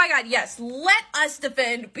God, yes, let us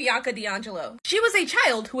defend Bianca D'Angelo. She was a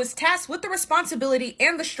child who was tasked with the responsibility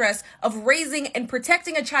and the stress of raising and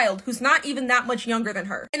protecting a child who's not even that much younger than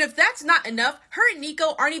her. And if that's not enough, her and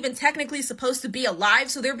Nico aren't even technically supposed to be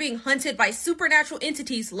alive, so they're being hunted by supernatural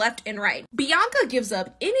entities left and right. Bianca gives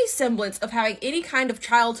up any semblance of having any kind of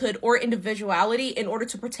childhood or individuality in order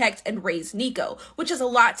to protect and raise Nico, which is a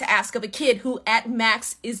lot to ask of a kid who at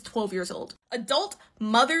max is 12 years old. Adult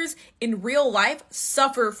mothers in real life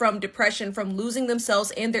suffer from depression from losing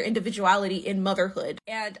themselves and their individuality in motherhood.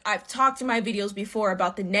 And I've talked in my videos before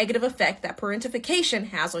about the negative effect that parentification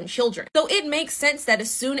has on children. So it makes sense that as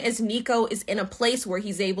soon as Nico is in a place where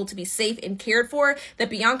he's able to be safe and cared for, that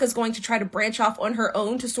Bianca's going to try to branch off on her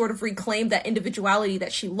own to sort of reclaim that individuality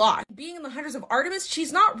that she lost. Being in the Hunters of Artemis,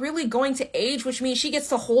 she's not really going to age, which means she gets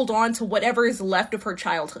to hold on to whatever is left of her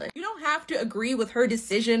childhood. You don't have to agree with her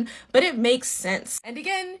decision, but it makes sense. And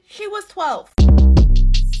again, she was 12.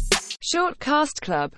 Short Cast Club